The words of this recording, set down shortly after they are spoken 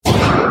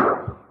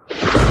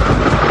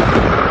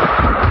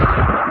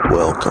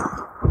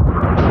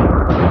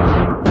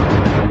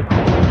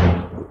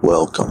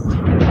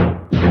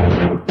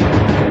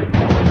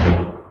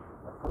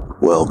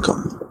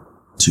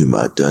to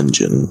my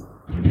dungeon.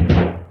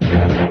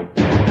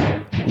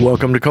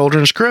 Welcome to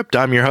Cauldron's Crypt.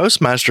 I'm your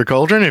host, Master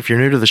Cauldron. If you're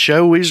new to the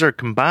show, we are a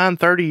combined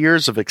 30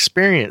 years of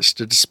experience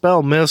to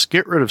dispel myths,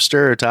 get rid of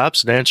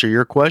stereotypes, and answer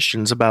your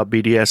questions about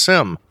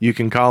BDSM. You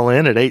can call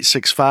in at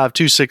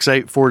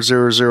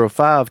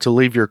 865-268-4005 to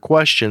leave your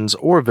questions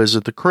or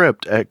visit the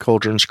crypt at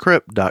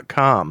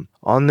cauldronscrypt.com.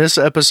 On this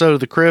episode of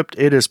The Crypt,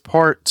 it is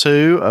part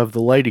 2 of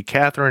the Lady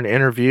Catherine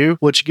interview,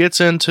 which gets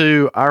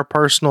into our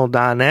personal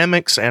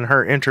dynamics and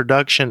her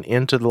introduction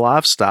into the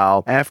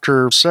lifestyle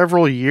after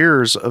several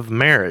years of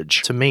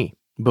marriage to me.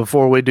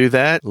 Before we do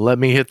that, let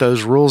me hit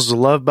those rules to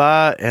love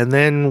by, and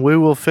then we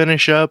will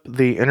finish up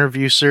the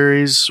interview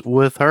series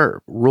with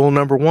her. Rule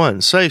number 1,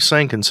 safe,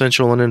 sane,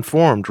 consensual, and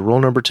informed. Rule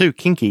number 2,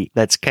 kinky.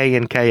 That's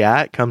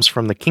K-N-K-I. It comes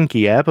from the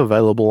Kinky app,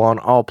 available on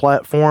all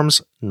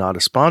platforms. Not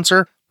a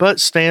sponsor, but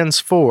stands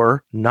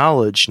for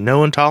knowledge,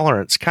 no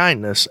intolerance,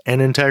 kindness,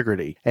 and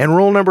integrity. And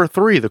rule number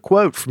 3, the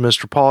quote from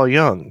Mr. Paul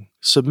Young.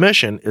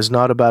 Submission is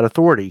not about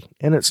authority,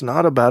 and it's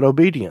not about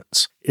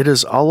obedience. It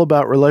is all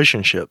about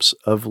relationships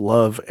of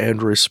love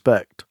and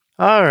respect.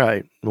 All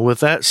right, with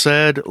that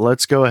said,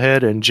 let's go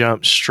ahead and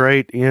jump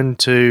straight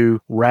into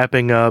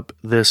wrapping up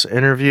this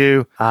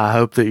interview. I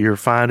hope that you're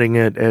finding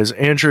it as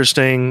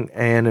interesting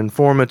and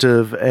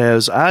informative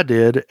as I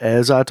did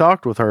as I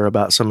talked with her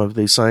about some of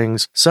these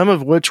things, some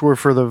of which were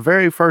for the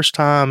very first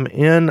time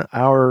in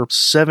our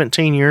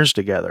 17 years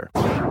together.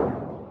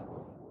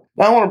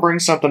 Now, I want to bring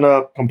something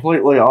up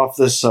completely off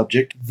this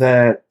subject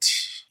that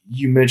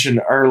you mentioned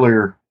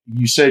earlier.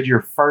 You said your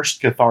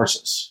first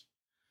catharsis.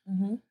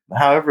 Mm-hmm.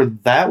 However,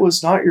 that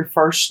was not your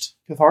first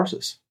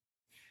catharsis.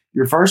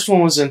 Your first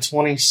one was in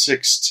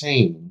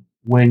 2016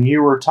 when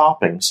you were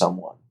topping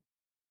someone.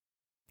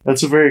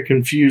 That's a very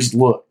confused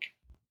look.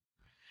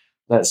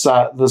 The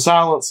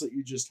silence that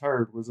you just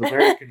heard was a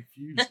very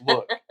confused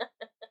look.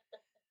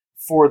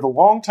 For the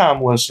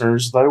longtime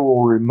listeners, they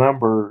will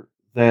remember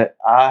that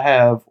I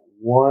have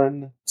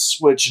one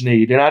switch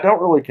need, and I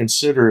don't really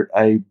consider it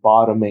a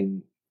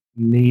bottoming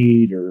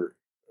need, or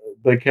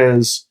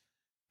because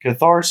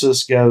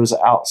catharsis goes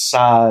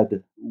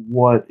outside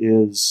what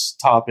is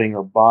topping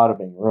or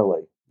bottoming,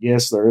 really.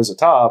 Yes, there is a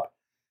top.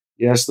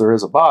 Yes, there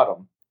is a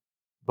bottom.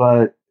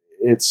 But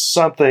it's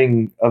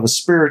something of a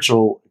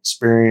spiritual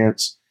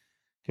experience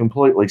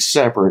completely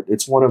separate.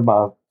 It's one of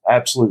my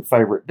absolute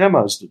favorite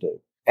demos to do.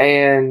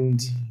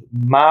 And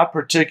my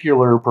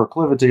particular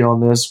proclivity on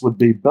this would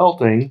be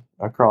belting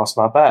across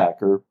my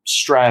back, or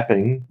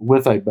strapping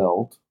with a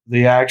belt.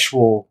 The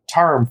actual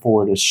term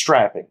for it is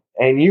strapping.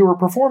 And you were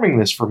performing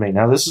this for me.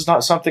 Now, this is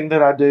not something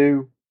that I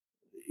do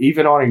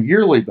even on a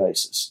yearly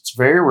basis. It's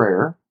very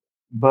rare.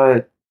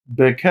 But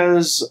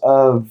because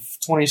of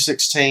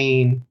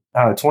 2015,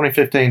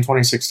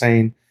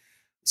 2016,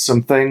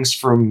 some things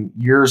from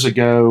years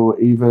ago,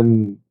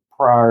 even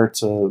prior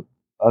to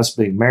us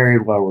being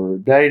married while we were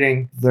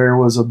dating, there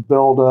was a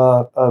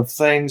buildup of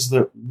things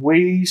that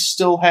we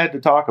still had to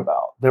talk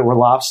about that were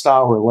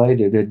lifestyle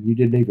related, and you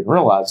didn't even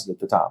realize it at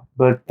the time.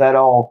 But that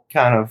all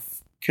kind of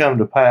come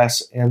to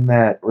pass in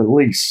that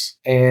release.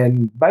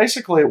 And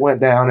basically it went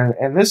down,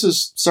 and this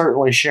is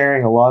certainly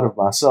sharing a lot of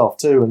myself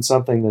too, and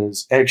something that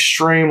is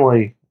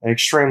extremely,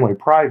 extremely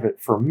private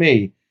for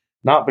me,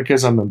 not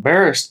because I'm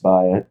embarrassed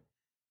by it,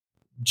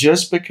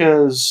 just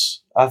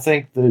because I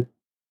think that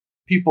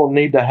people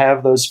need to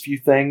have those few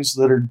things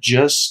that are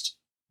just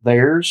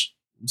theirs.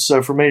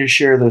 So for me to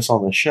share this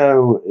on the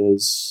show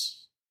is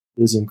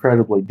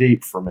incredibly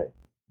deep for me.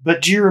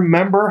 But do you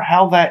remember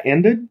how that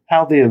ended?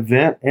 How the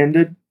event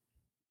ended?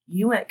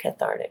 You went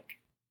cathartic.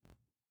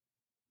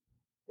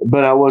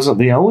 But I wasn't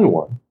the only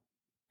one.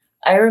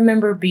 I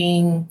remember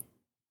being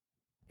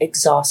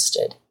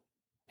exhausted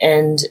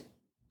and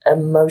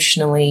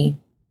emotionally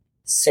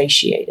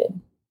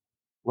satiated.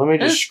 Let me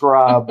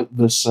describe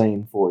the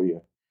scene for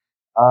you.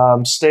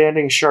 I'm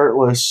standing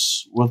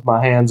shirtless with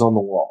my hands on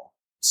the wall,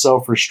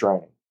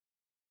 self-restraining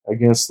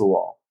against the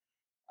wall.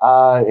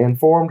 I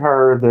informed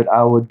her that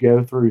I would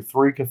go through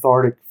 3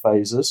 cathartic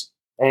phases,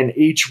 and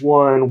each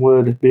one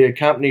would be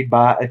accompanied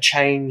by a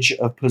change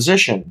of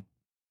position.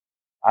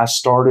 I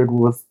started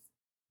with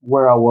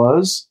where I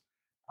was.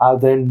 I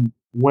then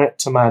went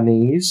to my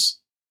knees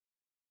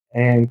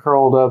and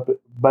curled up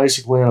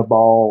basically in a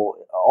ball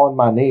on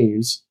my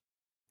knees.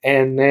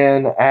 And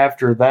then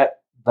after that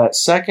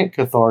second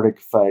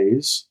cathartic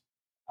phase,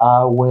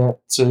 I went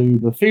to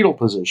the fetal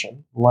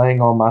position,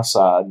 laying on my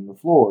side on the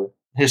floor,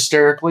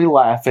 hysterically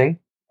laughing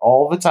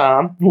all the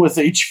time with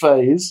each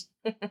phase.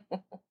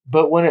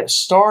 But when it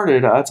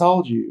started, I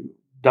told you,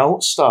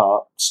 don't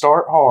stop,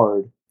 start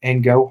hard,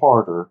 and go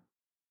harder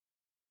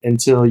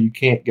until you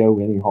can't go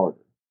any harder.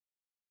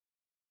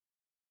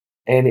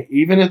 And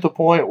even at the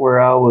point where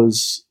I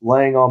was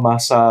laying on my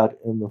side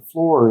in the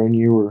floor and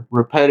you were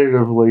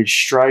repetitively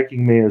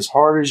striking me as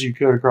hard as you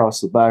could across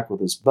the back with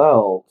this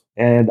belt,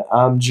 and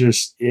I'm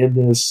just in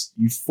this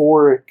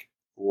euphoric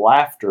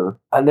laughter,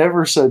 I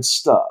never said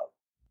stop.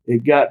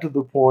 It got to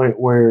the point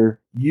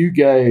where you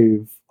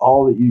gave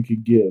all that you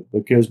could give,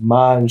 because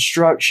my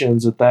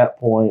instructions at that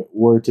point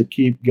were to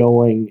keep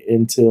going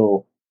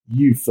until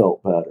you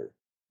felt better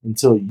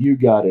until you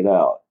got it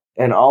out.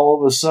 And all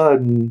of a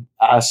sudden,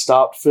 I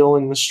stopped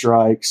feeling the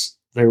strikes.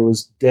 There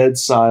was dead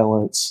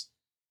silence,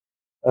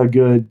 a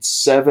good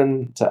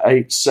 7 to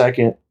 8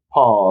 second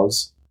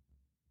pause.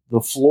 The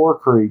floor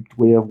creaked.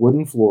 We have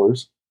wooden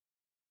floors.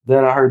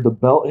 Then I heard the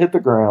belt hit the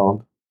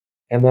ground,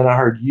 and then I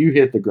heard you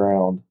hit the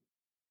ground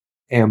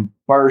and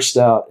burst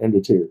out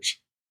into tears.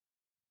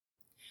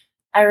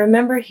 I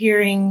remember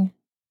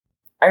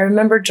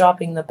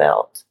dropping the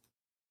belt.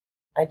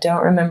 I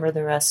don't remember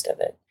the rest of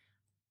it.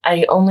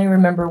 I only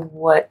remember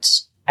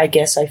what I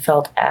guess I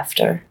felt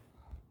after,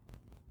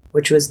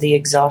 which was the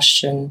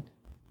exhaustion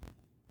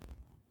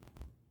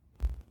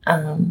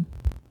in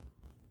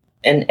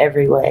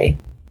every way,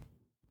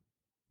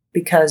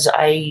 because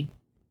I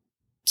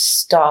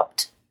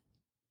stopped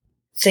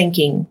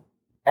thinking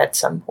at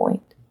some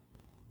point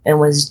and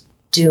was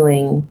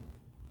doing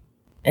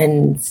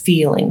and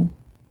feeling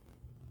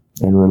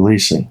and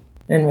releasing.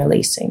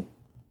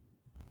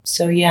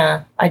 So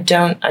yeah, I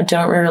don't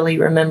really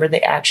remember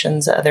the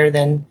actions other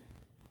than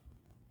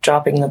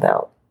dropping the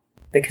belt,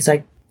 because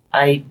I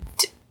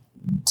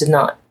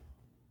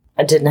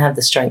didn't have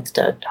the strength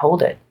to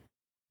hold it.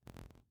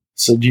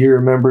 So do you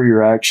remember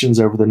your actions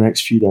over the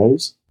next few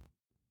days?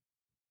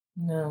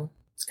 No,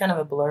 it's kind of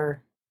a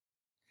blur.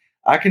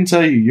 I can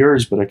tell you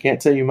yours, but I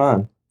can't tell you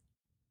mine.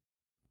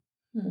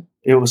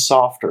 It was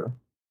softer,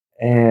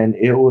 and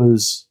it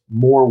was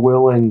more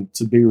willing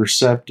to be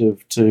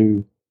receptive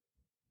to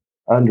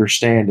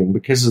understanding,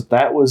 because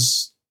that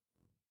was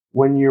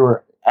when you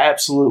were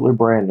absolutely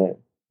brand new.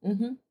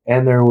 Mm-hmm.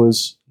 And there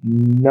was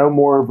no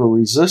more of a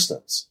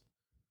resistance.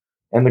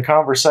 And the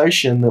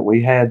conversation that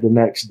we had the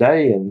next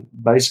day and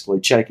basically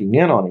checking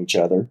in on each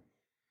other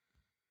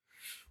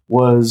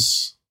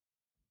was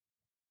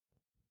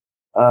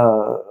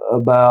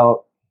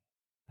about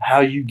how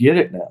you get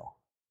it now.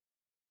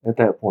 At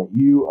that point,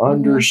 you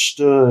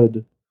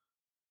understood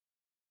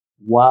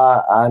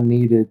why I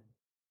needed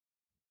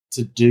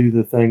to do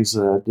the things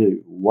that I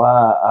do,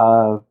 why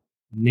I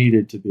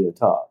needed to be a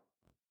top.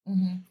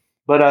 Mm-hmm.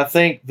 But I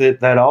think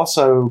that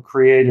also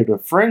created a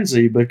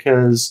frenzy,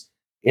 because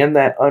in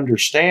that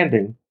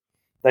understanding,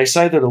 they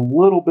say that a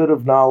little bit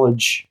of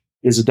knowledge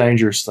is a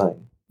dangerous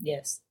thing.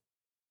 Yes.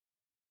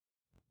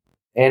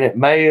 And it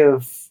may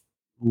have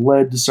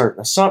led to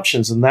certain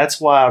assumptions, and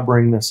that's why I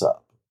bring this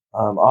up.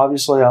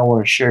 Obviously, I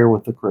want to share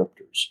with the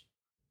cryptors,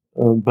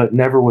 but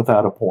never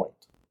without a point.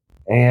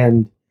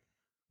 And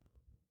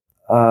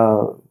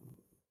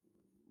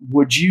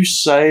would you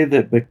say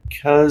that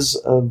because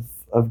of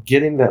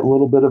getting that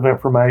little bit of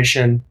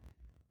information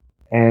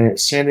and it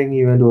sending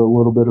you into a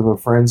little bit of a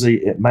frenzy,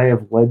 it may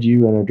have led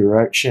you in a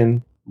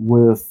direction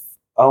with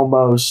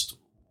almost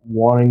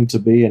wanting to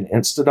be an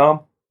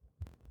insta-dom?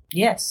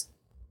 Yes.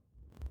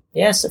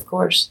 Yes, of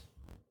course.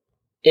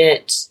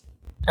 It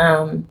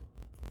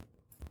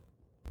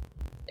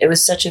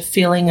was such a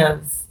feeling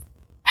of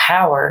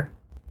power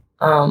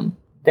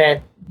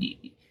that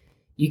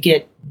you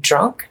get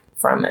drunk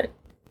from it.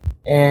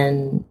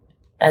 And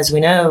as we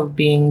know,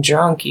 being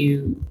drunk,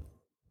 you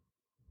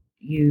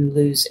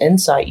lose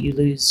insight, you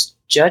lose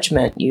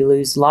judgment, you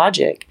lose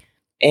logic.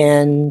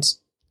 And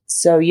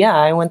so, yeah,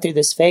 I went through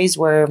this phase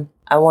where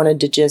I wanted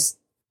to just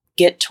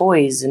get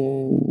toys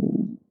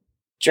and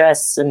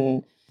dress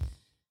and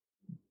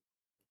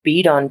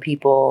beat on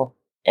people.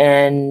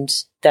 And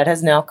that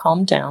has now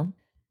calmed down.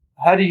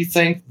 How do you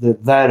think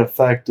that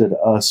affected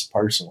us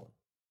personally?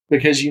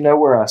 Because you know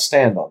where I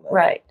stand on that.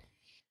 Right.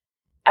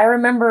 I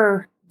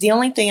remember the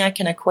only thing I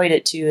can equate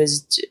it to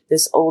is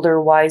this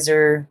older,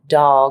 wiser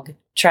dog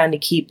trying to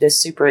keep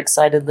this super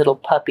excited little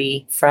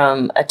puppy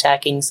from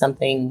attacking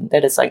something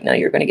that is like, no,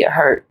 you're going to get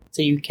hurt.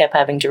 So you kept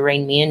having to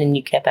rein me in and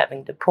you kept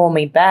having to pull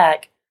me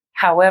back.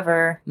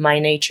 However, my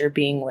nature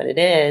being what it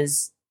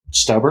is.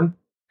 Stubborn?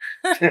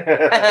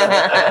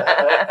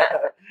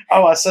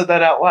 Oh, I said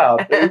that out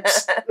loud.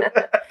 Oops.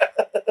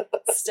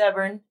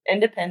 Stubborn,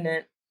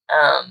 independent,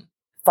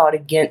 fought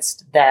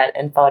against that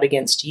and fought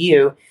against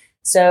you.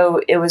 So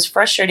it was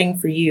frustrating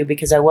for you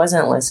because I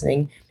wasn't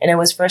listening, and it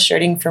was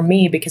frustrating for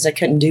me because I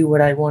couldn't do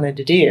what I wanted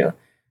to do.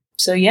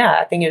 So yeah,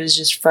 I think it was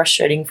just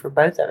frustrating for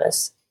both of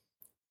us.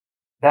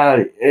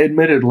 Now,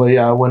 admittedly,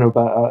 I went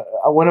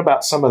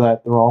about some of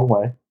that the wrong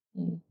way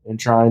in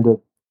trying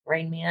to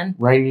rein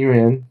you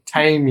in,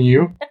 tame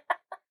you,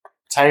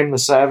 tame the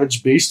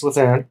savage beast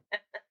within.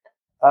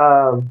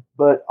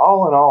 But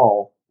all in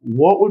all,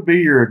 what would be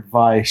your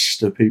advice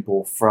to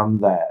people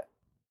from that?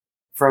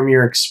 From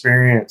your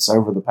experience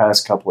over the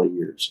past couple of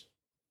years?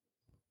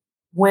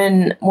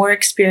 When more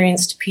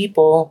experienced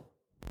people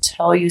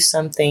tell you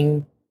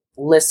something,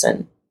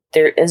 listen.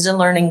 There is a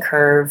learning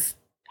curve.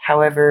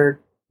 However,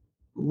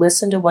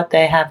 listen to what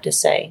they have to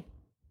say.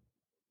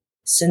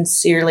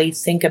 Sincerely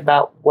think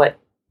about what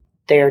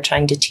they are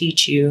trying to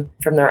teach you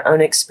from their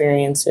own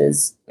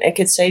experiences. It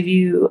could save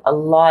you a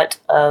lot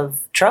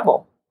of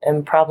trouble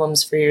and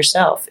problems for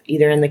yourself,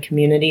 either in the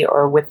community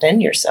or within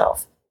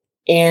yourself.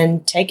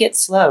 And take it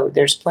slow.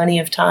 There's plenty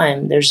of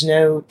time. There's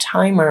no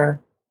timer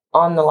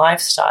on the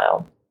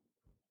lifestyle.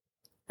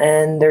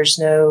 and there's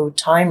no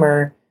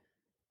timer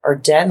or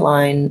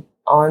deadline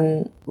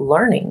on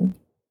learning.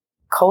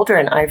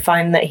 Cauldron, I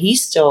find that he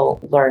still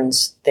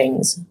learns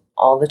things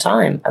all the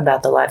time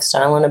about the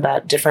lifestyle and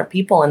about different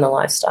people in the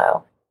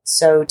lifestyle.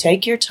 So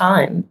take your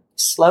time.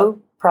 Slow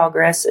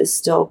progress is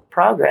still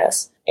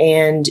progress,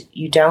 and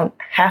you don't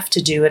have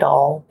to do it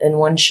all in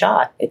one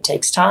shot. It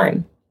takes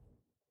time.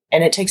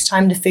 And it takes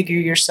time to figure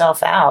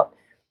yourself out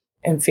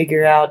and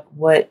figure out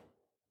what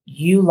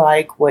you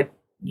like, what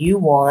you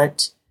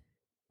want,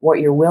 what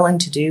you're willing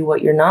to do,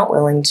 what you're not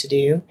willing to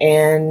do.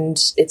 And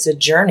it's a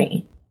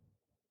journey.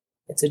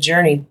 It's a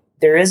journey.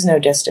 There is no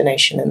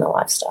destination in the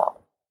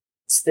lifestyle.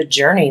 It's the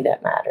journey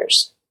that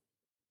matters.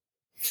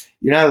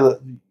 You know,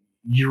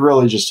 you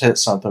really just hit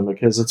something,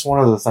 because it's one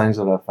of the things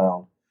that I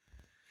found.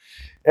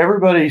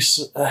 Everybody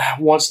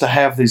wants to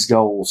have these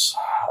goals.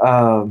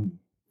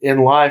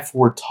 In life,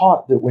 we're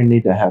taught that we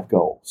need to have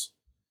goals.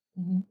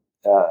 Mm-hmm.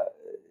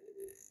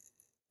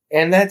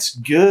 And that's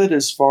good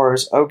as far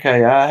as,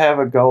 okay, I have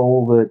a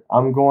goal that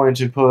I'm going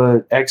to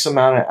put X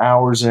amount of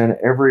hours in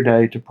every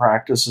day to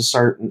practice a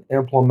certain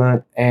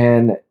implement,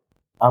 and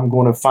I'm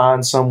going to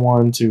find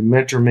someone to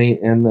mentor me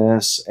in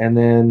this, and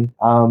then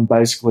I'm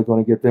basically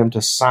going to get them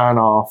to sign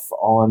off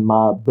on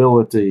my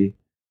ability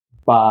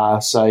by,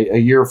 say, a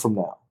year from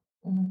now.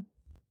 Mm-hmm.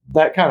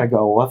 That kind of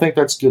goal, I think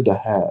that's good to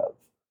have.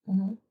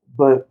 Mm-hmm.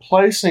 But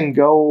placing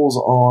goals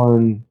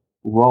on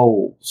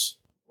roles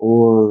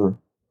or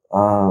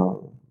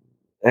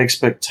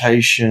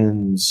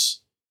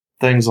expectations,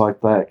 things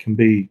like that, can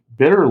be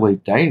bitterly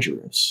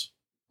dangerous,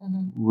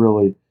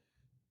 really.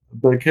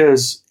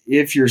 Because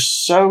if you're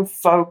so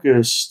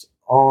focused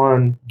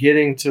on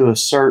getting to a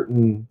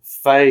certain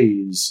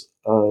phase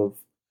of,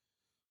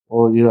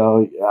 well, you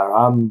know,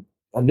 I'm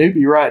a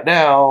newbie right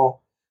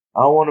now,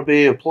 I want to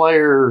be a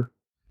player,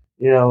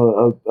 you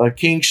know, a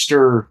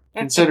kinkster,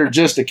 considered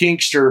just a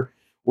kinkster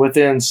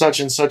within such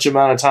and such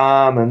amount of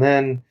time. And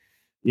then,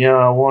 you know,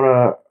 I want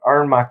to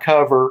earn my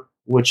cover,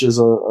 which is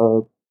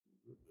in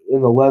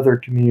the leather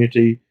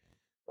community,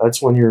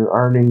 that's when you're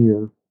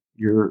earning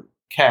your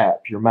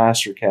cap, your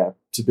master cap,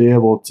 to be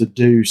able to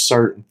do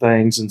certain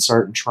things and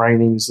certain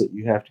trainings that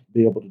you have to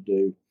be able to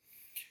do.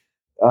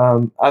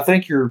 I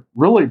think you're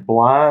really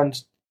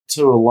blind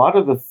to a lot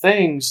of the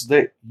things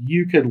that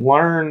you could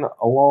learn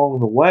along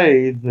the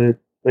way, that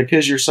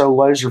because you're so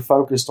laser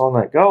focused on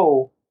that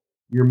goal,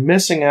 you're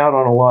missing out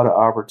on a lot of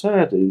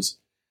opportunities.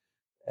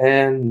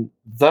 And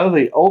though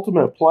the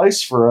ultimate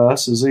place for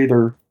us is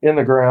either in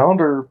the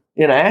ground or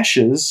in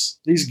ashes,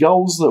 these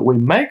goals that we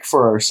make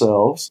for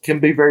ourselves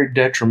can be very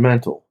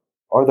detrimental.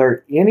 Are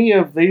there any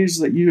of these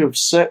that you have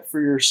set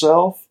for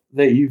yourself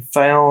that you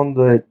found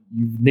that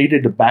you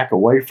needed to back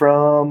away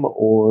from?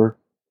 Or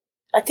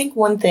I think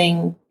one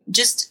thing,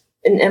 just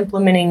in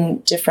implementing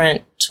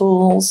different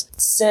tools,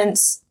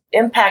 since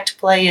impact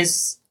play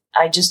is,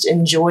 I just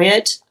enjoy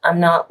it. I'm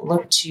not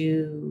looked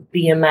to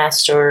be a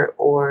master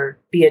or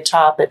be a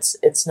top.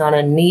 It's not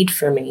a need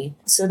for me.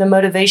 So the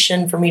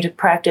motivation for me to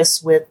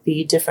practice with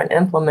the different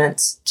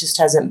implements just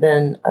hasn't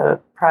been a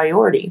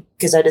priority,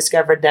 because I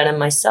discovered that in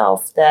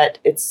myself, that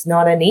it's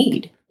not a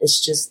need. It's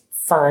just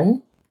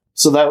fun.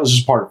 So that was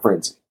just part of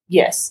Frenzy?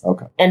 Yes.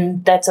 Okay.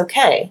 And that's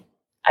okay.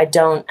 I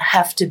don't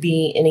have to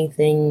be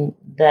anything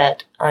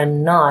that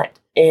I'm not.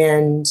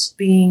 And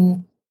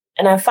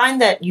I find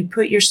that you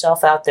put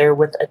yourself out there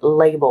with a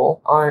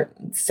label on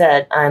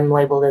Fed. I'm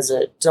labeled as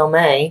a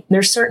Dome.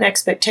 There's certain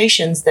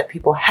expectations that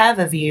people have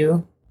of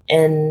you,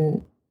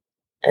 and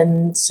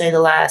say the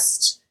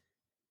last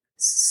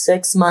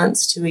 6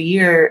 months to a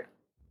year,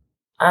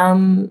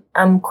 I'm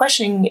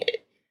questioning,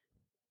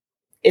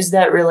 is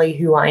that really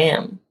who I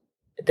am?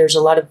 There's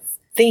a lot of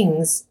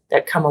things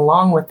that come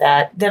along with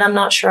that I'm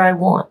not sure I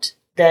want,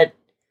 that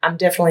I'm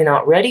definitely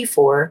not ready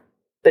for.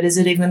 But is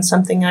it even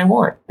something I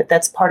want? But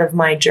that's part of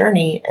my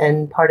journey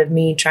and part of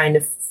me trying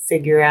to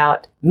figure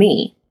out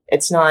me.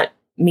 It's not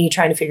me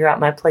trying to figure out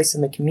my place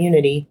in the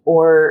community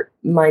or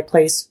my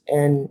place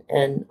in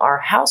our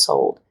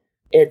household.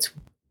 It's,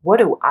 what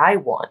do I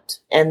want?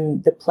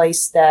 And the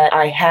place that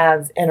I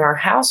have in our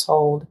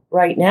household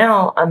right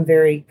now, I'm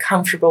very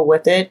comfortable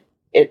with it.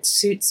 It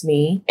suits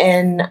me.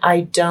 And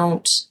I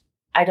don't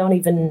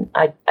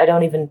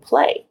even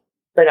play.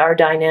 But our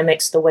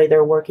dynamics, the way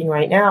they're working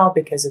right now,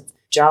 because of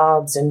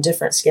jobs and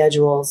different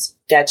schedules,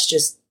 that's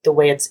just the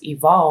way it's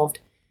evolved.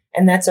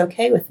 And that's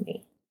okay with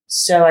me.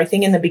 So I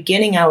think in the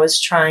beginning, I was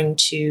trying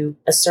to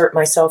assert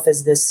myself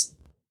as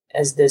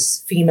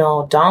this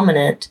female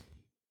dominant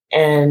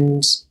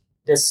and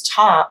this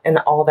top and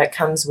all that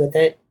comes with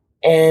it.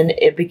 And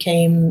it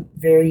became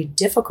very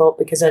difficult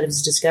because I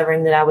was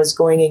discovering that I was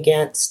going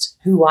against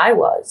who I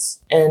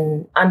was.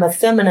 And I'm a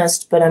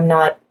feminist, but I'm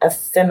not a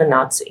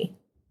feminazi.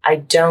 I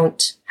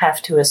don't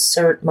have to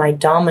assert my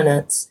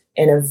dominance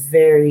in a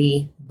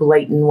very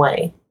blatant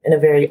way, in a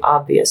very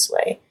obvious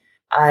way.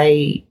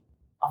 I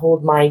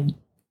hold my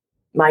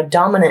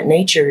dominant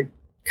nature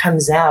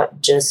comes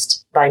out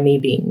just by me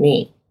being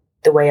me,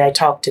 the way I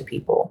talk to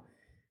people,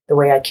 the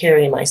way I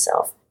carry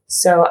myself.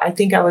 So I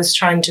think I was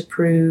trying to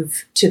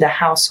prove to the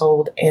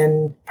household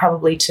and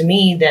probably to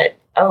me that,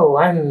 oh,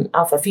 I'm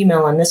alpha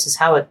female and this is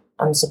how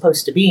I'm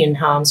supposed to be and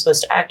how I'm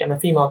supposed to act. I'm a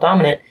female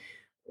dominant,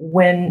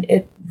 when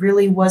it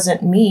really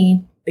wasn't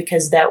me,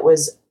 because that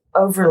was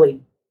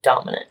overly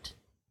dominant.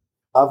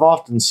 I've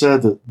often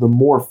said that the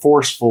more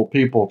forceful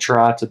people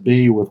try to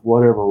be with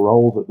whatever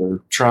role that they're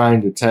trying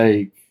to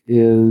take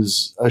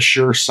is a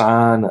sure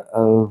sign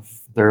of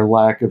their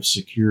lack of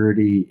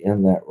security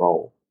in that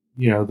role.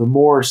 The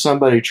more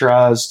somebody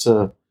tries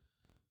to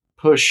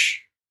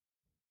push,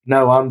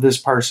 no, I'm this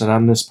person,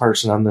 I'm this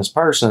person, I'm this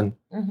person,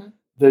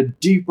 the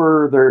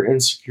deeper their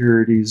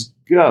insecurities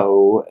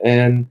go.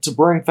 And to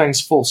bring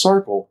things full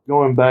circle,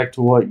 going back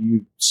to what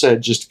you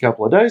said just a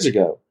couple of days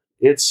ago,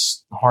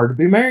 it's hard to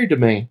be married to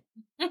me.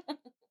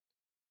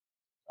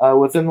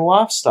 Within the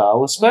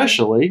lifestyle,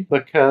 especially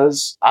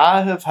because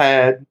I have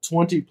had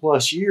 20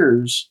 plus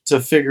years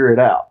to figure it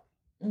out.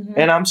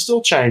 And I'm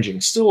still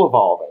changing, still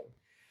evolving.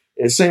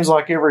 It seems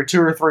like every 2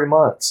 or 3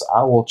 months,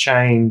 I will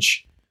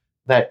change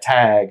that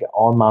tag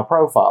on my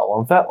profile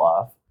on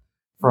FetLife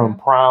from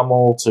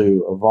primal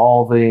to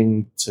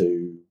evolving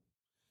to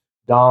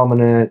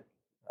dominant,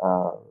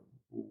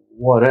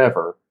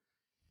 whatever.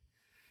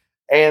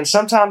 And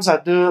sometimes I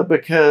do it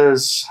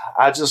because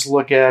I just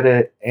look at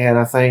it and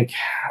I think,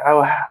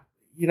 oh,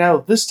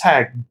 this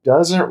tag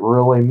doesn't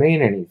really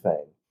mean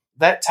anything.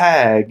 That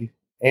tag,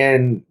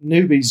 and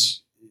newbies,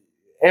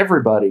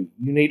 everybody,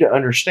 you need to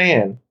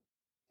understand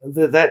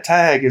that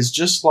tag is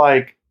just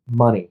like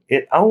money.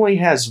 It only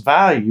has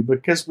value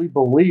because we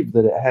believe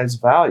that it has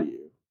value.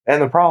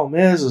 And the problem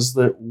is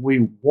that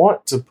we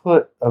want to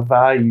put a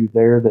value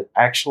there that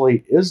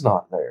actually is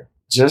not there.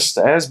 Just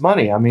as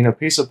money. I mean, a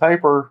piece of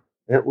paper,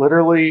 it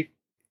literally,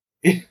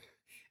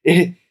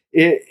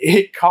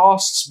 it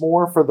costs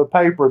more for the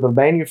paper, the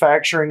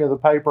manufacturing of the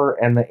paper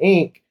and the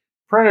ink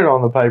printed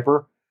on the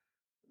paper,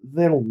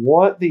 than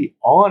what the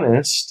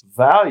honest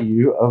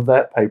value of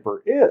that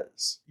paper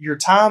is. Your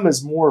time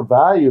is more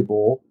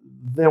valuable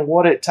than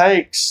what it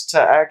takes to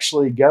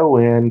actually go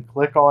in,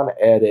 click on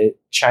edit,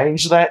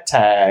 change that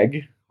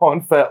tag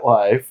on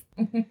FetLife,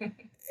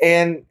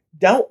 and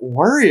don't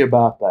worry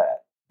about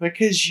that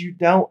because you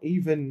don't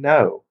even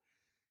know.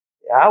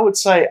 I would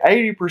say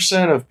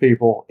 80% of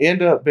people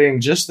end up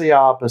being just the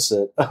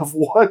opposite of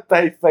what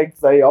they think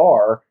they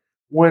are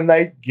when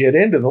they get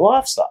into the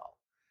lifestyle.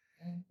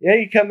 Yeah,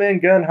 you come in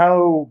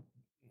gun-ho,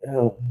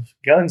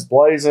 guns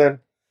blazing,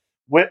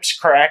 whips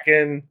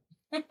cracking,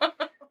 and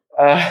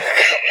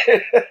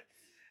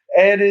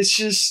it's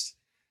just,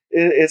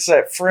 it's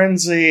that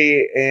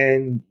frenzy,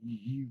 and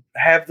you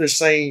have this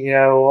thing,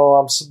 well,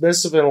 I'm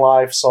submissive in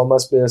life, so I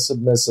must be a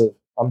submissive.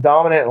 I'm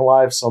dominant in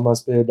life, so I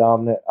must be a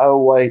dominant.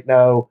 Oh, wait,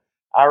 no.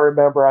 I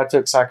remember I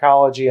took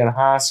psychology in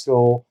high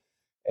school,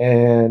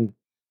 and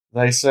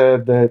they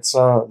said that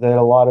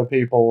a lot of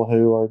people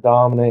who are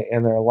dominant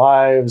in their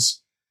lives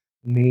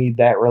need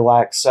that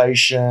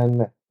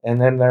relaxation. And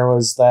then there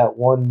was that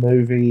one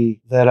movie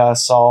that I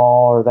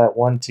saw, or that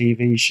one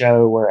TV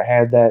show where it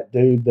had that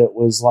dude that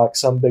was like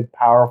some big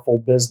powerful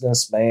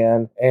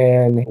businessman,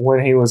 and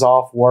when he was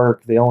off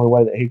work, the only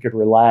way that he could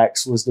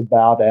relax was to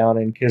bow down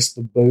and kiss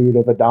the boot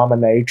of a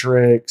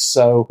dominatrix.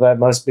 So that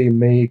must be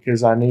me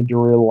because I need to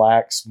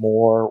relax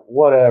more.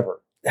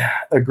 Whatever.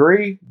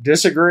 Agree,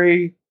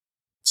 disagree,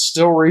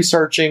 still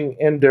researching,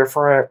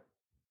 indifferent,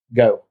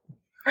 go.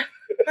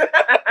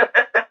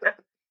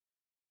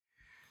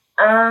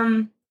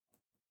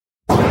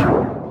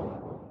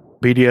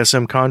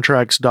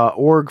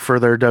 BDSMcontracts.org for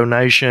their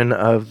donation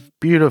of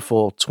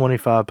beautiful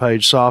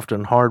 25-page soft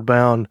and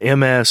hardbound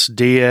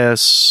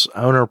MS-DS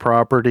owner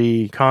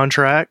property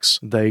contracts.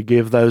 They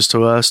give those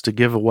to us to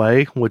give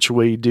away, which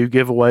we do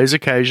giveaways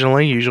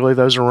occasionally. Usually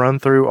those are run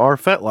through our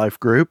FetLife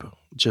group.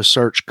 Just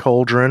search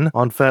Cauldron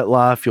on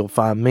FetLife. You'll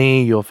find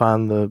me. You'll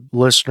find the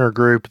listener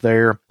group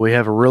there. We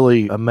have a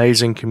really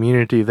amazing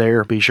community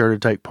there. Be sure to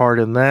take part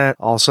in that.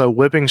 Also,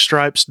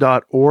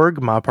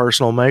 whippingstripes.org, my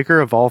personal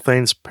maker of all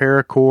things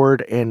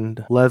paracord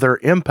and leather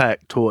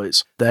impact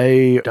toys.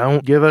 They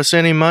don't give us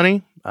any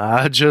money.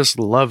 I just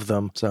love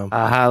them. So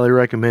I highly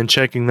recommend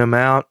checking them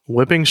out.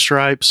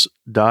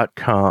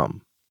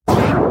 whippingstripes.com.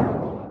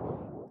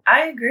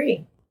 I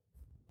agree.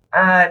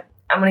 I'm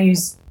going to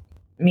use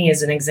me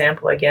as an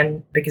example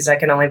again, because I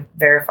can only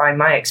verify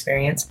my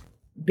experience.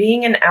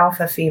 Being an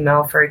alpha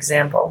female, for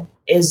example,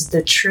 is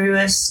the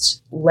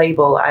truest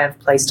label I have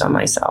placed on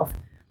myself.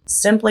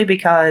 Simply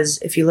because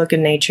if you look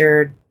in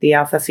nature, the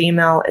alpha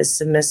female is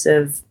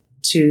submissive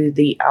to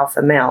the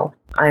alpha male.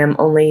 I am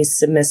only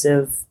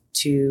submissive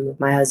to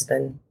my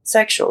husband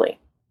sexually.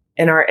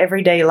 In our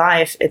everyday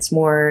life, it's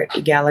more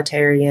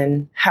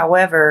egalitarian.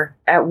 However,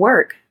 at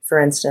work, for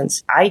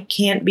instance, I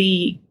can't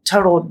be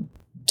total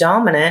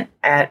dominant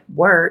at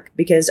work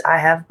because I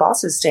have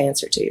bosses to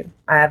answer to.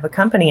 I have a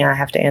company I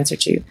have to answer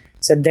to.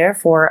 So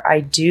therefore,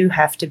 I do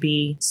have to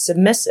be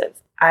submissive.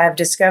 I have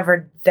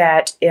discovered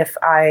that if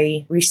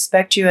I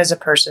respect you as a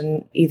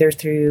person, either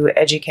through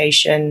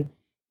education,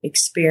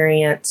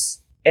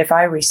 experience, if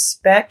I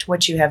respect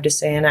what you have to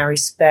say and I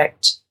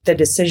respect the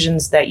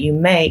decisions that you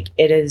make,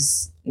 it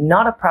is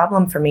not a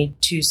problem for me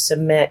to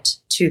submit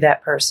to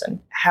that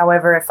person.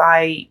 However, if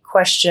I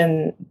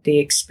question the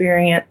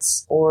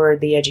experience or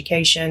the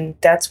education,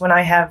 that's when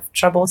I have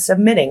trouble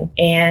submitting.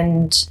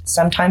 And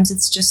sometimes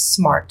it's just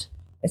smart.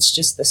 It's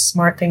just the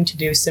smart thing to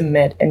do,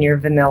 submit in your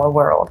vanilla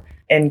world.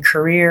 In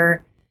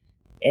career,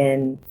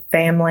 in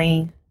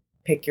family,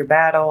 pick your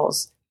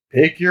battles.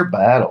 Pick your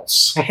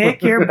battles.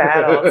 Pick your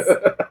battles.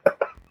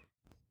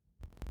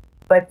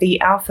 But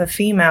the alpha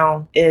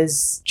female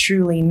is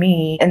truly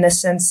me in the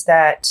sense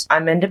that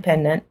I'm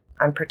independent,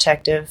 I'm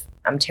protective,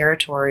 I'm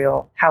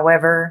territorial.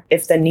 However,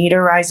 if the need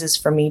arises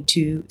for me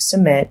to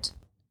submit,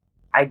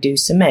 I do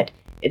submit.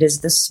 It is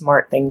the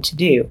smart thing to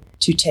do,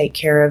 to take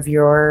care of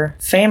your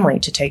family,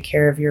 to take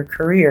care of your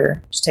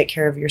career, to take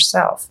care of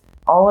yourself.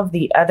 All of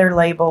the other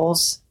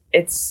labels,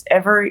 it's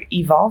ever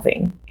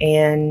evolving.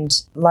 And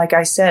like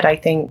I said, I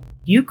think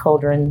you,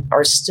 Coldren,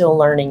 are still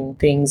learning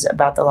things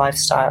about the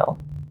lifestyle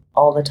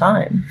all the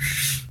time.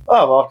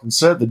 I've often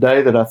said the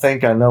day that I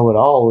think I know it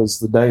all is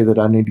the day that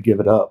I need to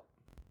give it up.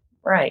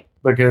 Right.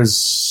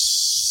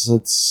 Because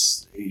I've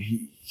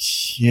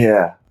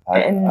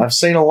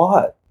seen a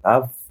lot.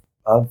 I've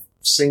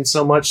seen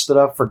so much that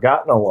I've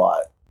forgotten a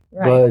lot.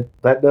 Right. But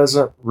that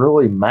doesn't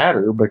really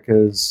matter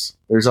because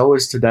there's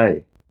always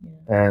today.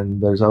 Yeah.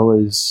 And there's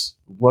always,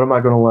 what am I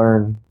going to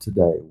learn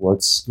today?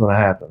 What's going to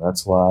happen?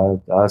 That's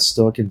why I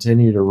still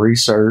continue to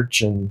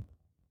research and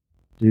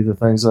do the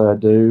things that I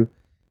do.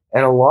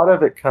 And a lot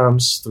of it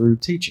comes through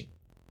teaching.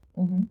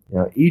 Mm-hmm. You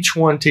know, each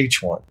one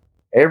teach one.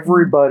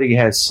 Everybody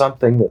has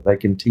something that they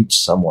can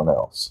teach someone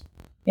else.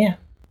 Yeah.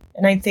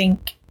 And I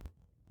think,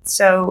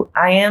 so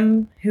I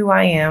am who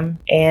I am.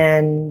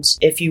 And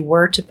if you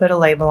were to put a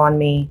label on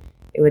me,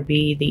 it would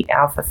be the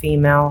alpha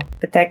female.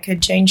 But that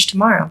could change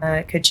tomorrow.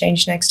 It could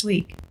change next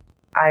week.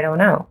 I don't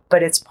know.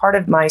 But it's part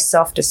of my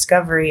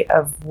self-discovery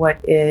of what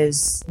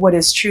is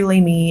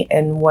truly me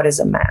and what is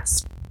a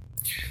mask.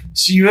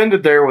 So you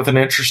ended there with an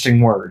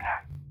interesting word,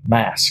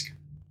 mask.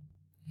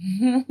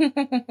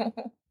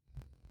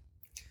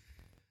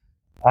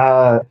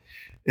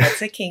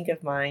 That's a kink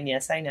of mine.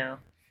 Yes, I know.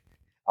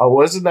 I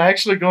wasn't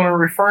actually going to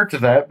refer to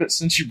that, but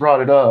since you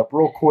brought it up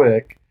real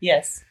quick.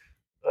 Yes.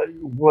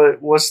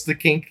 What's the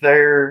kink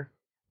there?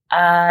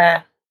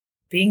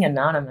 Being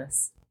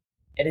anonymous.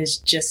 It is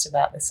just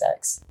about the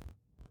sex.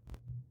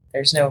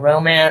 There's no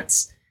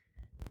romance.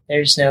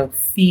 There's no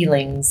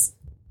feelings.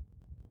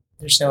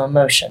 There's no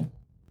emotion.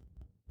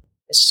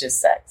 It's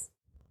just sex.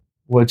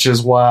 Which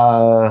is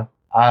why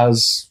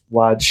Eyes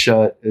Wide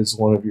Shut is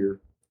one of your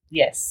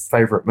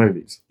favorite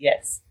movies.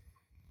 Yes.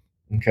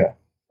 Okay.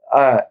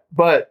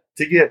 But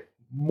to get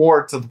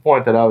more to the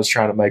point that I was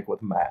trying to make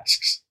with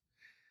masks,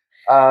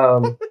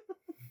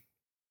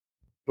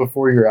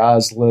 before your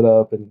eyes lit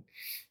up and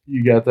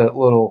you got that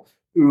little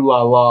ooh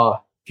la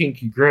la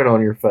kinky grin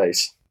on your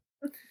face,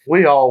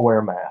 we all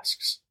wear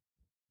masks.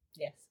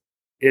 Yes.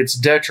 It's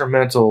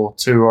detrimental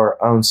to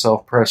our own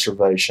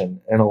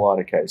self-preservation in a lot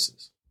of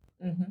cases.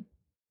 Mm-hmm.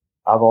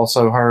 I've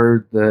also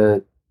heard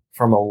that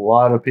from a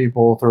lot of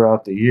people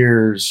throughout the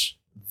years,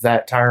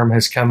 that term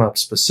has come up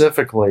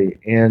specifically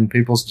in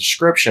people's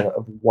description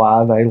of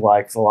why they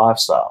like the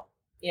lifestyle.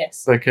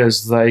 Yes.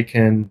 Because they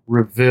can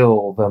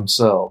reveal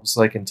themselves.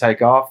 They can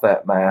take off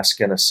that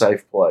mask in a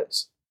safe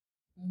place.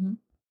 Mm-hmm.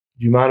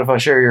 Do you mind if I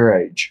share your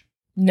age?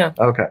 No.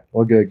 Okay.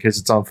 Well, good, because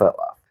it's on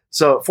FetLife.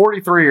 So at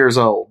 43 years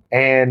old,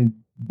 and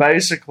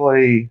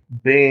basically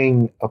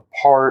being a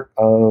part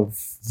of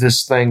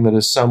this thing that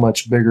is so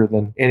much bigger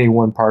than any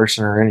one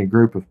person or any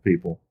group of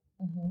people,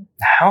 mm-hmm.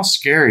 How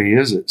scary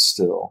is it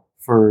still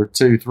for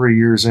 2-3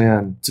 years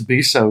in to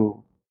be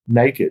so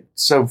naked,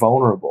 so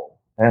vulnerable?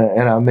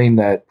 And I mean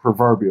that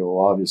proverbial,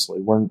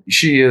 obviously. When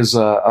she is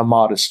a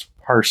modest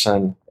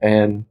person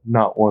and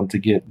not one to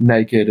get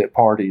naked at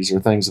parties or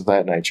things of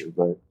that nature,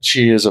 but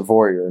she is a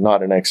voyeur,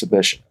 not an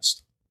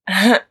exhibitionist.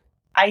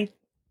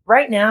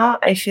 Right now,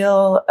 I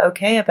feel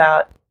okay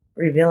about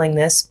revealing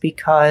this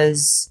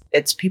because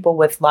it's people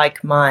with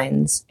like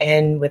minds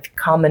and with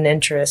common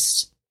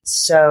interests.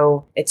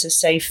 So it's a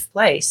safe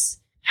place.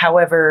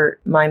 However,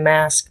 my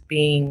mask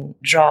being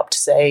dropped,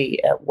 say,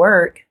 at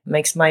work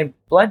makes my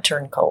blood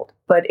turn cold.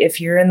 But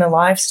if you're in the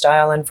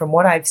lifestyle, and from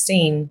what I've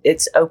seen,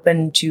 it's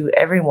open to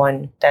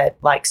everyone that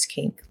likes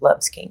kink,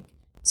 loves kink.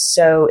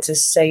 So it's a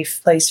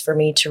safe place for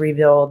me to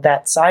reveal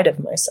that side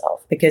of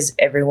myself because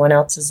everyone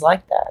else is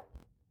like that.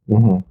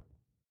 Mm-hmm.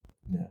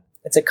 Yeah.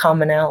 It's a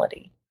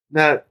commonality.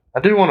 Now, I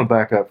do want to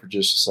back up for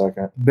just a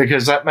second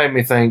because that made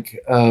me think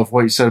of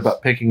what you said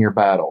about picking your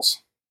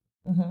battles.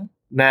 Mm-hmm.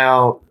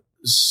 Now,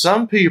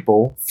 some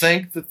people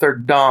think that they're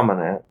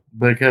dominant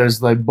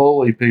because they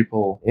bully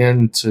people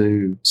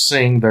into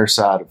seeing their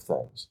side of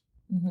things.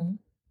 Mm-hmm.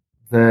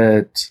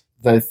 That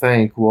they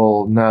think,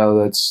 well,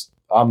 no,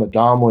 I'm a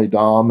domly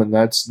dom, and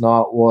that's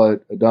not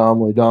what a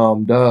domly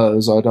dom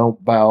does. I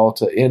don't bow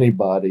to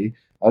anybody.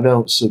 I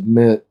don't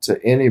submit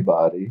to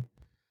anybody.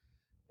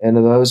 And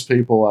to those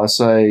people, I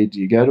say, do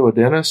you go to a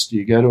dentist? Do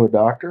you go to a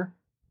doctor?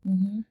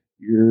 Mm-hmm.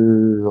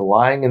 You're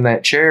lying in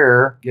that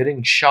chair,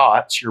 getting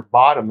shots, you're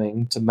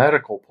bottoming to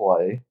medical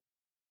play.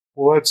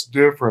 Well, that's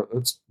different.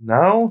 It's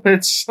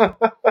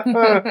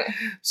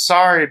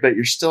sorry, but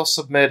you're still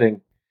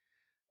submitting.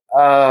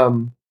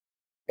 And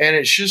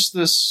it's just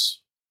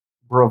this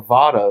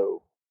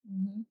bravado.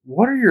 Mm-hmm.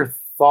 What are your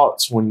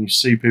thoughts when you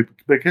see people?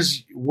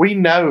 Because we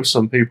know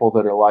some people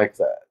that are like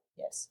that.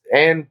 Yes.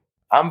 And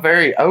I'm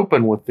very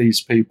open with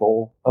these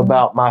people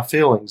about my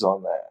feelings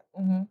on that.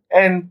 Mm-hmm.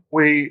 And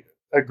we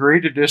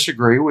agree to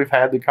disagree. We've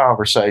had the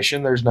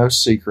conversation. There's no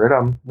secret.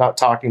 I'm not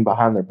talking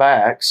behind their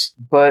backs.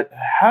 But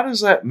how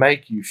does that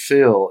make you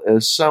feel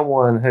as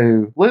someone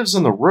who lives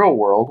in the real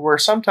world where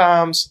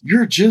sometimes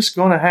you're just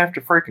going to have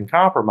to freaking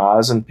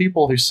compromise, and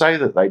people who say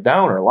that they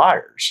don't are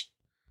liars?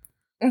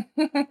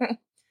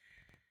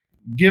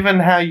 Given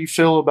how you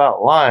feel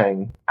about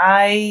lying,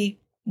 I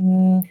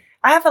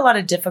have a lot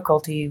of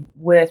difficulty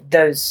with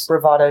those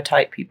bravado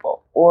type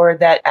people or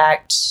that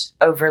act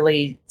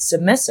overly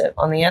submissive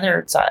on the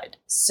other side,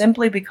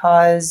 simply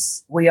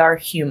because we are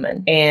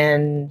human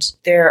and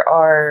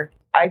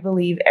I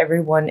believe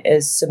everyone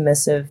is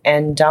submissive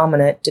and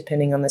dominant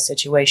depending on the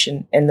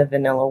situation in the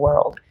vanilla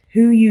world.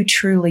 Who you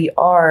truly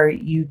are,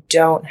 you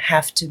don't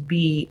have to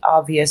be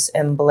obvious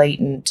and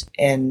blatant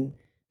and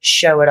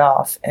show it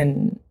off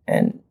and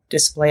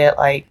display it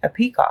like a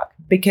peacock,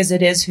 because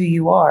it is who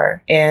you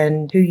are,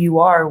 and who you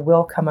are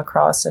will come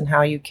across in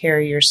how you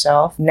carry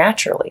yourself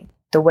naturally,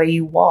 the way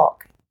you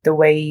walk, the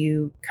way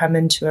you come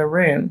into a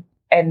room.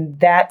 And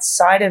that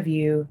side of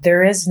you,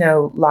 there is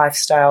no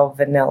lifestyle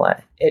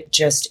vanilla. It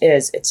just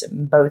is. It's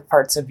in both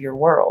parts of your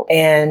world.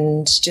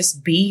 And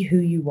just be who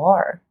you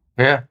are.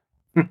 Yeah.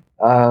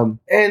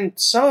 And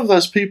some of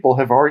those people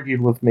have argued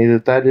with me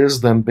that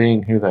is them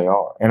being who they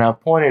are. And I've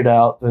pointed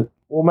out that,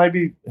 well,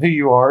 maybe who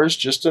you are is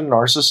just a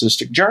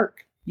narcissistic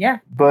jerk. Yeah.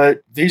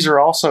 But these are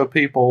also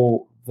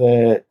people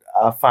that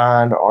I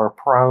find are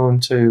prone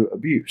to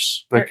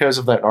abuse because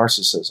of that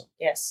narcissism.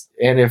 Yes.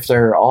 And if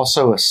they're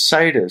also a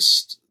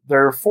sadist,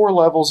 there are 4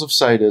 levels of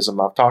sadism.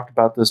 I've talked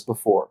about this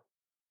before.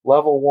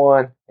 Level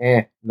 1,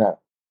 no.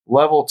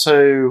 Level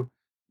 2,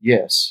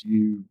 yes,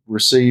 you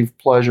receive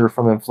pleasure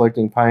from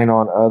inflicting pain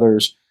on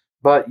others,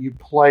 but you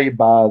play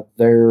by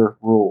their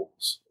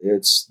rules.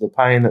 It's the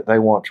pain that they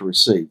want to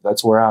receive.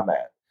 That's where I'm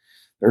at.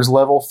 There's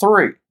level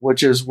 3,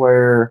 which is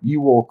where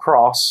you will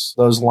cross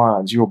those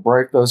lines. You will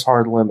break those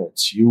hard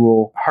limits. You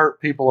will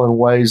hurt people in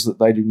ways that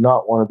they do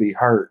not want to be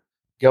hurt.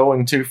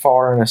 Going too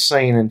far in a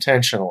scene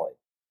intentionally.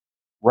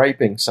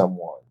 Raping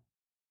someone.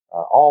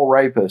 All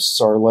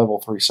rapists are level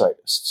 3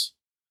 sadists.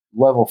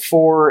 Level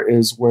 4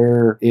 is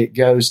where it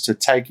goes to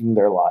taking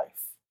their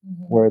life.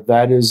 Mm-hmm. Where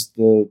that is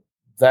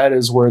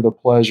where the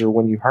pleasure,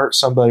 when you hurt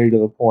somebody to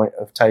the point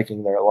of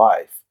taking their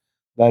life,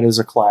 that is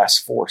a class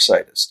 4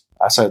 sadist.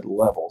 I said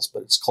levels,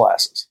 but it's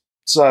classes.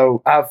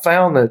 So I've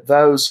found that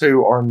those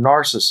who are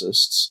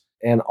narcissists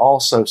and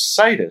also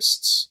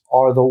sadists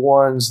are the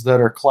ones that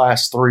are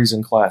class 3s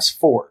and class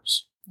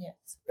 4s. Yes.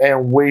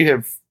 And we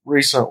have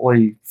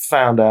recently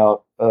found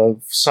out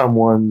of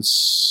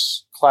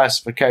someone's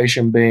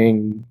classification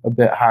being a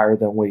bit higher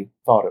than we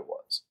thought it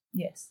was.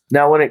 Yes.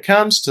 Now, when it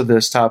comes to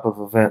this type of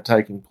event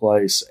taking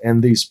place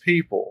and these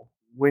people,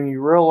 when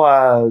you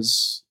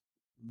realize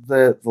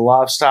that the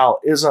lifestyle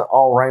isn't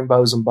all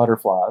rainbows and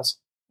butterflies,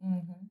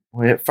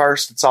 at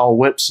first it's all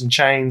whips and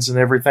chains and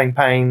everything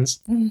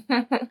pains, and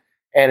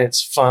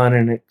it's fun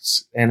and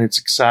it's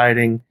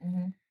exciting,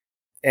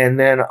 and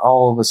then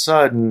all of a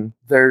sudden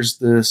there's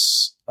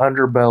this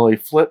underbelly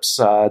flip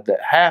side that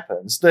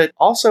happens that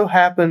also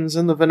happens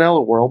in the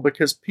vanilla world,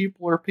 because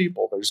people are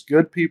people. There's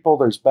good people,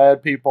 there's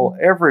bad people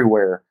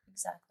everywhere.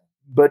 Exactly.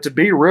 But to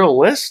be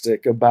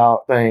realistic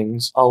about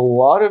things, a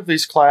lot of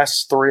these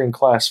class 3 and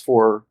class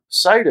 4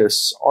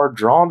 sadists are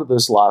drawn to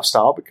this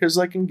lifestyle because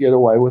they can get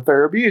away with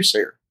their abuse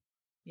here.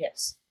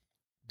 Yes.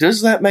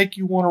 Does that make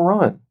you want to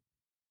run?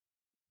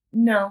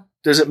 No.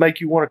 Does it make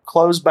you want to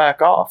close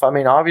back off? I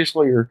mean,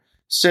 obviously you're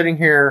sitting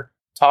here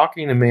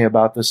talking to me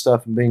about this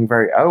stuff and being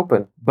very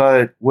open,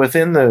 but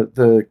within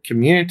the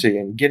community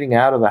and getting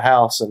out of the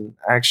house and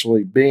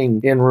actually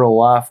being in real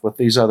life with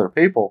these other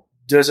people,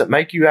 does it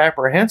make you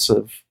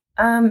apprehensive?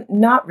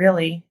 Not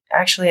really.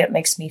 Actually, it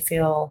makes me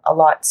feel a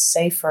lot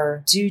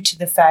safer due to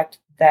the fact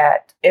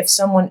that if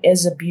someone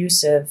is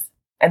abusive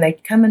and they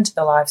come into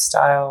the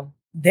lifestyle,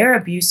 their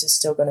abuse is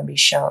still going to be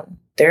shown.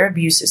 Their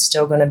abuse is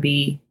still going to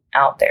be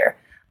out there.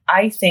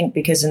 I think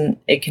because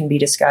it can be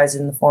disguised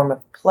in the form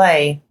of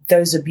play,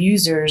 those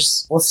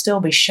abusers will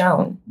still be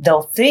shown.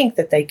 They'll think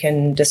that they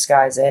can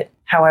disguise it.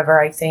 However,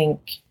 I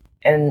think,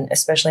 and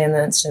especially in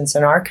the instance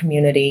in our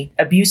community,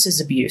 abuse is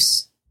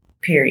abuse,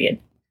 period.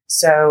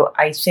 So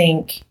I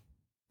think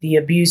the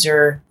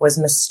abuser was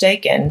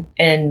mistaken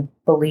in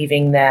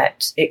believing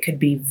that it could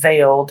be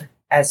veiled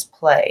as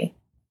play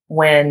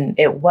when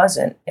it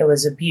wasn't. It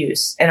was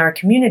abuse. And our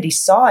community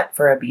saw it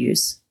for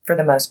abuse for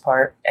the most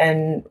part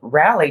and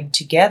rallied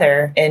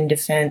together in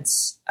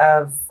defense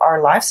of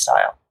our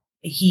lifestyle.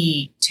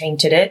 He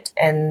tainted it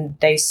and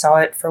they saw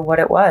it for what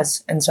it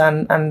was. And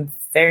so I'm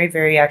very,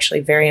 very,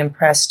 actually very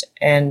impressed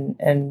and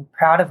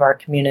proud of our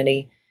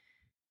community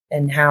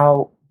and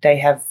how they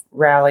have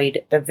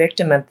rallied the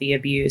victim of the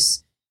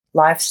abuse,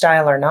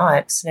 lifestyle or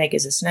not. Snake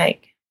is a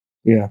snake.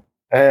 Yeah.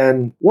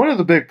 And one of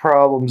the big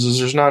problems is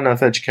there's not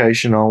enough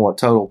education on what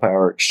total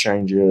power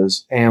exchange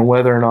is and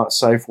whether or not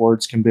safe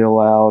words can be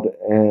allowed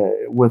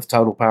with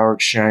total power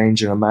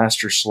exchange and a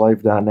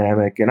master-slave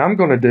dynamic. And I'm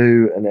going to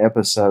do an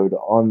episode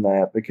on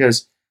that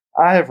because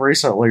I have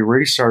recently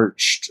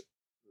researched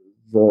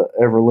the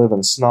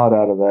ever-living snot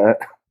out of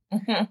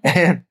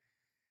that.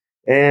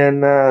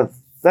 and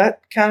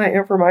that kind of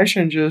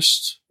information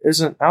just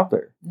isn't out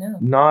there. No.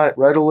 Not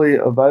readily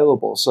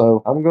available.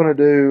 So I'm going to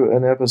do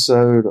an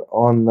episode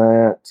on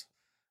that.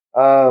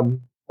 All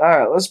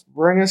right, let's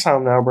bring us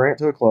home now, bring it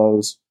to a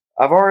close.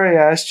 I've already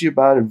asked you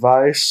about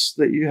advice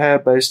that you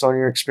have based on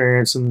your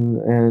experience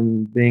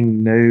and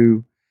being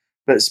new.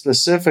 But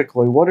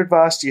specifically, what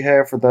advice do you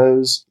have for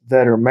those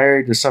that are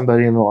married to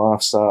somebody in the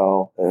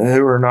lifestyle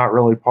who are not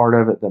really part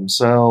of it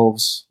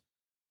themselves?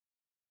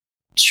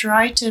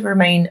 Try to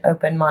remain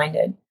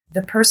open-minded.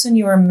 The person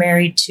you are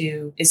married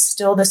to is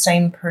still the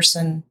same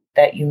person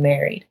that you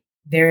married.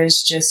 There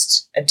is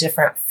just a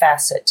different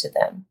facet to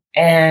them.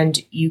 And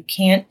you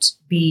can't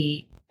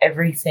be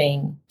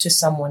everything to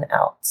someone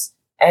else.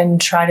 And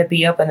try to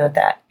be open with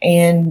that.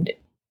 And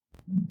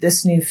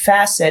this new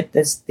facet,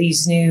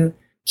 these new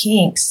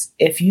kinks,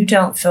 if you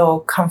don't feel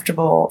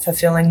comfortable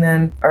fulfilling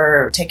them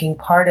or taking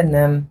part in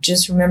them,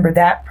 just remember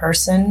that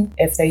person,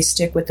 if they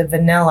stick with the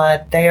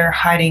vanilla, they are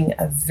hiding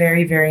a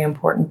very, very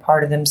important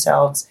part of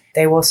themselves.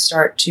 They will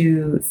start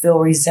to feel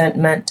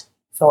resentment,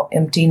 feel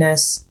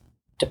emptiness,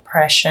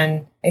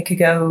 depression. It could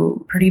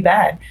go pretty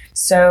bad.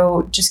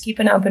 So just keep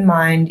an open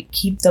mind,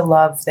 keep the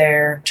love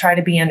there, try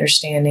to be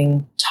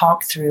understanding,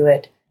 talk through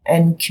it,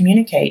 and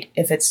communicate.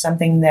 If it's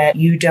something that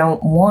you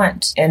don't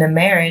want in a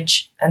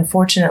marriage,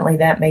 unfortunately,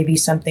 that may be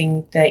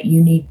something that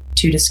you need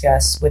to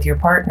discuss with your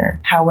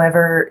partner.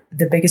 However,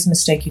 the biggest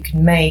mistake you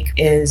can make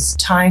is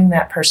tying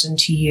that person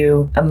to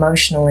you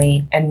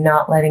emotionally and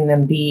not letting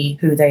them be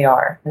who they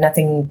are.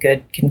 Nothing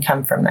good can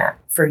come from that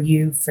for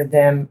you, for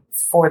them,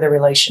 for the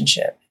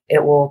relationship.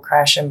 It will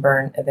crash and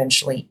burn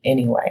eventually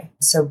anyway.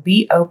 So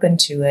be open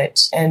to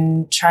it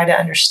and try to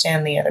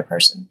understand the other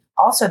person.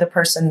 Also, the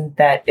person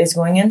that is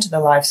going into the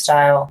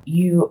lifestyle,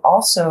 you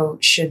also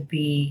should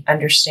be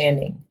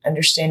understanding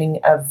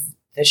of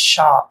the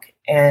shock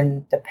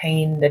and the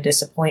pain, the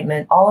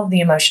disappointment, all of the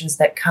emotions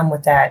that come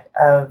with that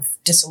of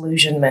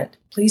disillusionment.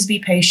 Please be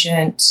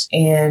patient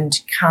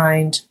and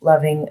kind,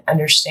 loving,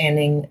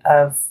 understanding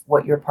of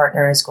what your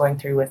partner is going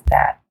through with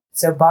that.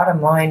 So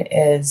bottom line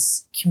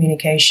is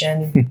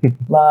communication,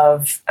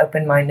 love,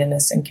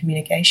 open-mindedness, and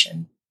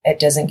communication. It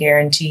doesn't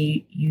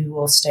guarantee you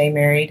will stay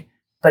married,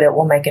 but it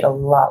will make it a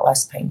lot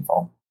less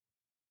painful.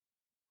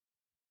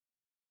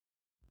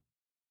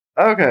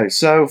 Okay,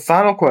 so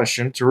final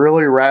question to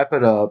really wrap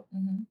it up.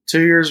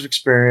 2 years of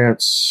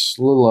experience,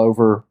 a little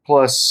over,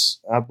 plus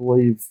I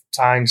believe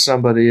tying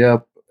somebody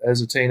up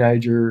as a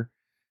teenager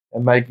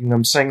and making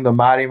them sing the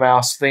Mighty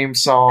Mouse theme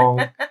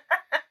song.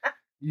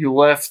 You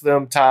left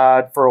them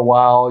tied for a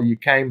while, you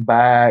came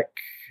back,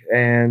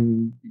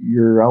 and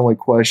your only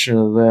question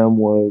of them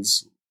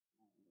was,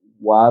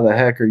 why the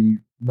heck are you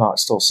not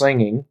still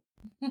singing?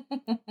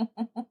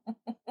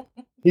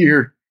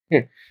 You're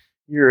an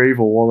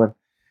evil woman.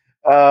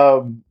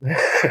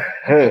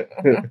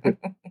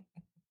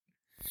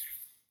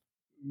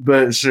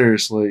 But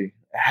seriously,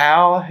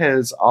 how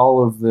has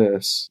all of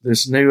this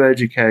new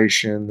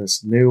education,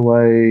 this new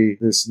way,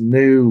 this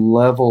new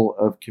level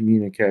of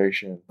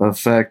communication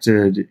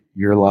affected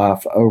your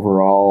life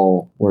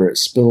overall, where it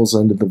spills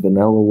into the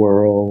vanilla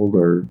world?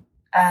 Or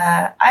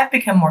I've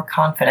become more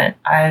confident.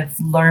 I've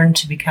learned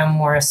to become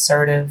more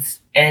assertive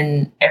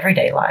in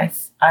everyday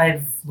life.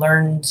 I've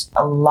learned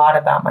a lot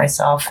about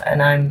myself,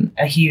 and I'm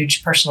a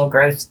huge personal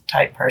growth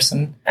type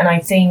person. And I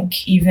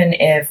think even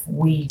if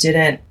we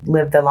didn't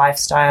live the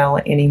lifestyle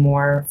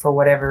anymore for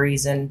whatever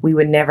reason, we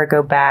would never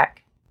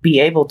be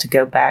able to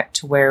go back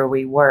to where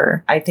we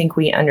were. I think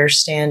we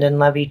understand and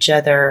love each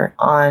other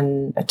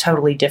on a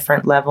totally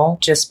different level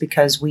just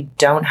because we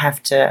don't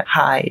have to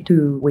hide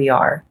who we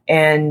are.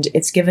 And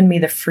it's given me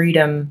the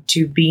freedom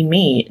to be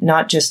me,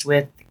 not just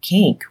with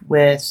kink,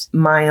 with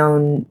my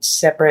own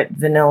separate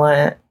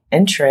vanilla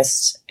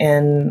interests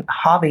and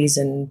hobbies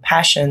and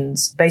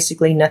passions.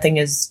 Basically, nothing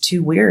is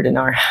too weird in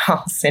our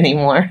house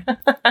anymore.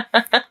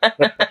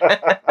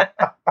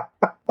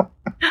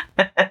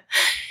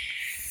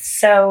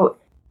 So,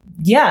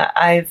 yeah,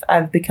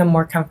 I've become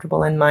more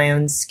comfortable in my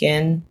own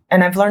skin,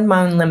 and I've learned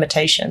my own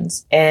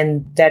limitations,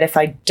 and that if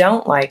I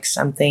don't like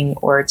something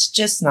or it's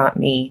just not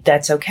me,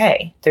 that's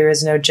okay. There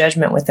is no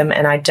judgment with them,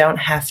 and I don't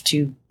have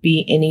to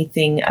be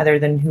anything other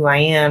than who I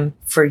am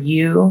for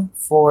you,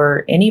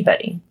 for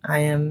anybody. I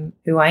am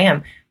who I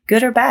am,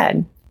 good or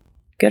bad.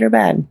 Good or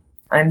bad.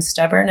 I'm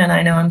stubborn, and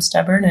I know I'm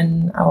stubborn,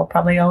 and I will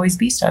probably always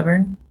be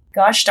stubborn.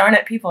 Gosh darn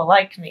it, people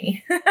like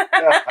me.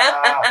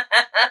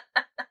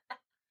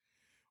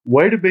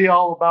 Way to be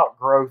all about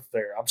growth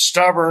there. I'm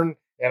stubborn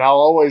and I'll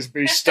always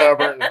be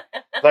stubborn.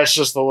 That's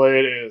just the way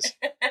it is.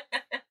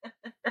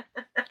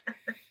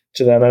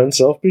 To thine own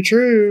self be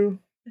true.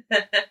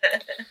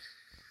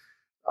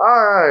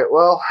 All right,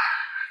 well,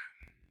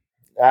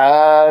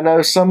 I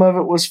know some of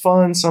it was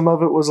fun, some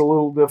of it was a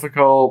little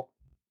difficult,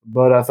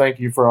 but I thank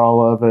you for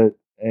all of it.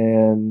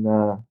 And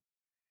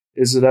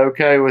is it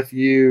okay with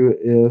you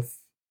if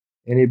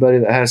anybody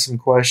that has some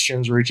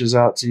questions reaches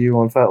out to you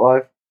on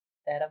FetLife?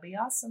 That'll be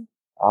awesome.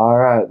 All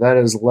right, that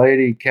is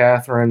Lady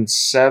Catherine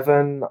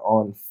 7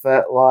 on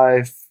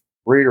FetLife.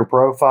 Read her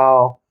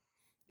profile.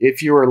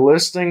 If you are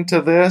listening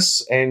to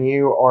this and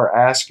you are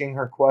asking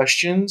her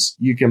questions,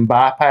 you can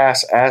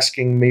bypass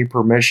asking me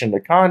permission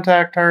to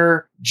contact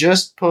her.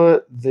 Just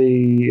put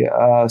the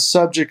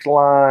subject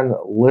line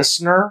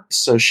listener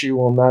so she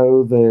will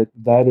know that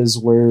that is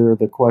where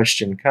the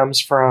question comes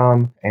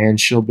from, and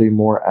she'll be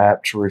more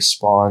apt to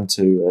respond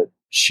to it.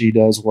 She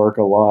does work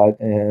a lot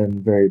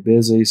and very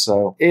busy,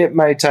 so it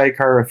may take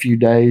her a few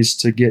days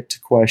to get to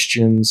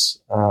questions,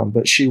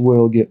 but she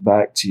will get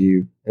back to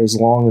you as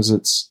long as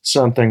it's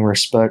something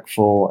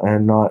respectful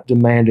and not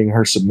demanding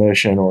her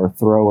submission or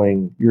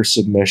throwing your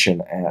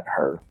submission at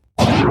her.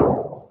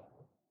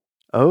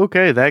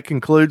 Okay, that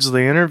concludes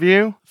the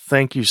interview.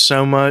 Thank you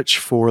so much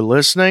for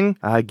listening.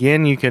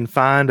 Again, you can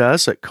find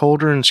us at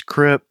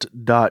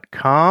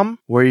cauldronscrypt.com,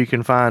 where you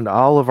can find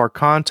all of our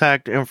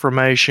contact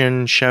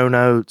information, show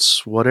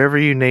notes, whatever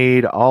you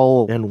need,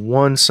 all in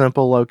one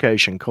simple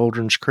location,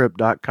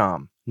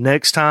 cauldronscrypt.com.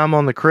 Next time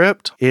on The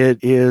Crypt, it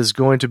is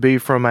going to be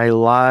from a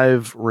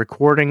live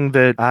recording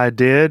that I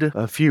did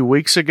a few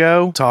weeks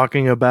ago,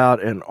 talking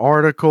about an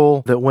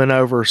article that went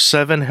over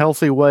 7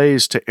 healthy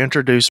ways to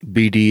introduce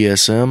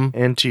BDSM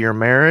into your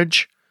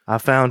marriage. I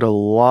found a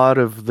lot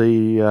of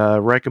the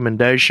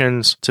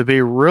recommendations to be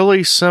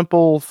really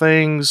simple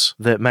things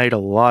that made a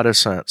lot of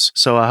sense.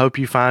 So I hope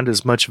you find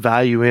as much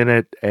value in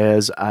it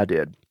as I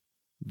did.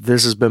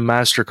 This has been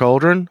Master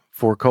Cauldron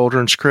for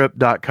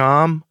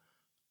cauldronscrypt.com.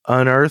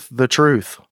 Unearth the truth.